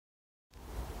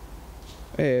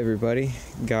Hey everybody,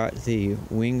 got the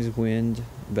Wingswind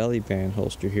bellyband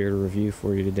holster here to review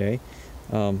for you today.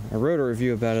 I wrote a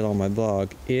review about it on my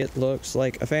blog. It looks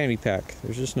like a fanny pack.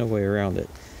 There's just no way around it.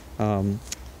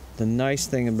 The nice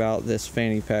thing about this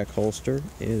fanny pack holster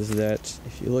is that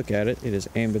if you look at it, it is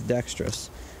ambidextrous.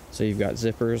 So you've got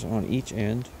zippers on each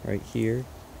end, right here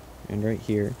and right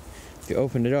here. If you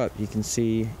open it up, you can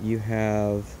see you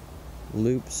have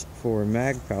loops for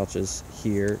mag pouches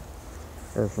here,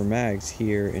 or for mags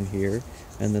here and here,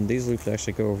 and then these loops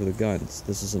actually go over the guns.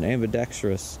 This is an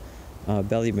ambidextrous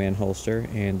bellyband holster,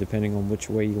 and depending on which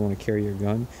way you want to carry your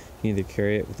gun, you can either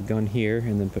carry it with the gun here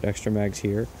and then put extra mags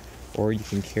here, or you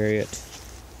can carry it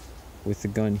with the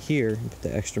gun here and put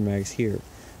the extra mags here.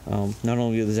 Not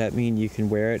only does that mean you can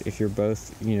wear it if you're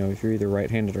both, if you're either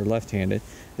right-handed or left-handed,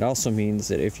 it also means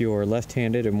that if you're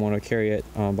left-handed and want to carry it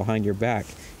behind your back,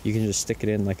 you can just stick it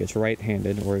in like it's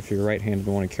right-handed, or if you're right-handed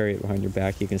and want to carry it behind your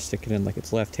back, you can stick it in like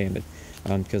it's left-handed,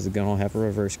 because the gun will have a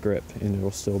reverse grip and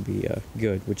it'll still be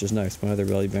good, which is nice. My other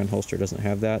bellyband holster doesn't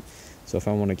have that, so if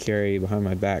I want to carry behind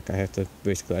my back, I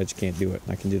just can't do it.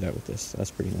 I can do that with this.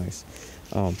 That's pretty nice.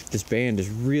 This band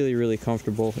is really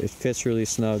comfortable. It fits really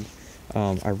snug.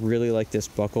 I really like this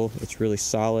buckle. It's really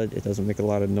solid. It doesn't make a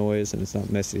lot of noise, and it's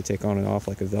not messy to take on and off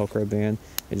like a Velcro band.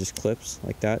 It just clips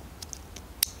like that.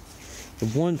 The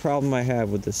one problem I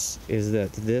have with this is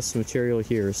that this material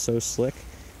here is so slick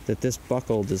that this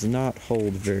buckle does not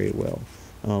hold very well.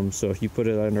 So if you put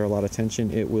it under a lot of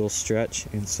tension, it will stretch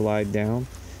and slide down,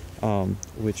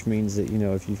 which means that,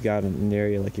 if you've got an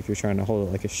area, like if you're trying to hold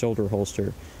it like a shoulder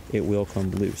holster, it will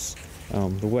come loose.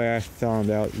 The way I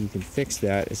found out you can fix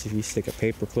that is if you stick a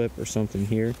paper clip or something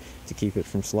here to keep it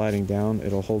from sliding down.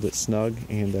 It'll hold it snug,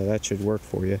 and that should work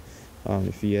for you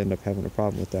if you end up having a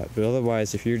problem with that. But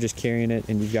otherwise, if you're just carrying it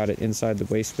and you've got it inside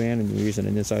the waistband and you're using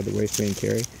an inside the waistband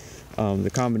carry, the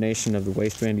combination of the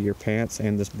waistband of your pants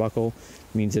and this buckle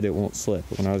means that it won't slip.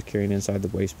 When I was carrying inside the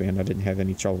waistband, I didn't have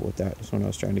any trouble with that. Just when I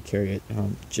was trying to carry it,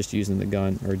 just using the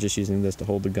gun, or just using this to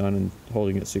hold the gun and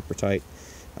holding it super tight.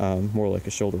 More like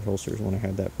a shoulder holster is when I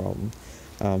had that problem.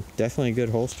 Definitely a good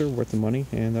holster, worth the money,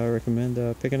 and I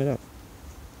recommend picking it up.